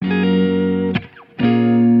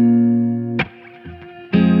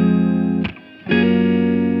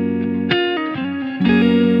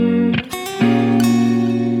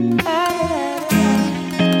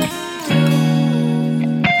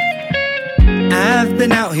I've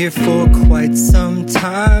been out here for quite some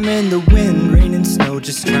time, in the wind, rain and snow,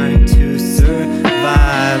 just trying to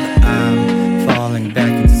survive. I'm falling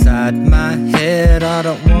back inside my head. I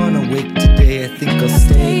don't wanna wake today, I think I'll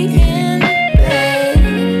stay in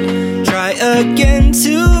bed. Try again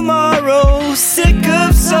tomorrow, sick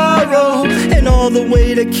of sorrow and all the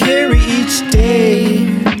weight I carry each day.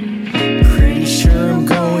 Pretty sure I'm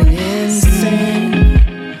going insane.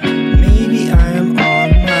 Maybe I am on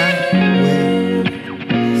my way.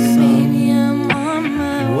 Maybe I'm on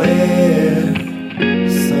my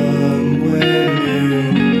Somewhere new.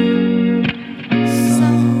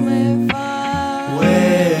 somewhere far,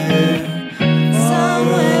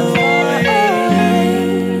 somewhere far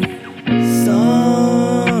away,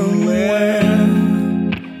 Somewhere.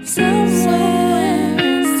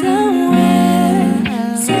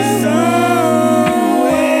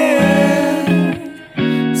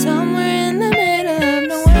 somewhere in the middle of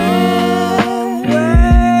nowhere.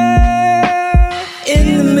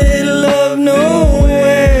 In the middle of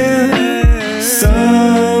nowhere.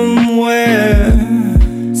 Somewhere.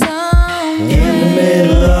 In the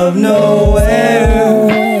middle of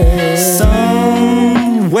nowhere.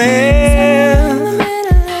 Somewhere.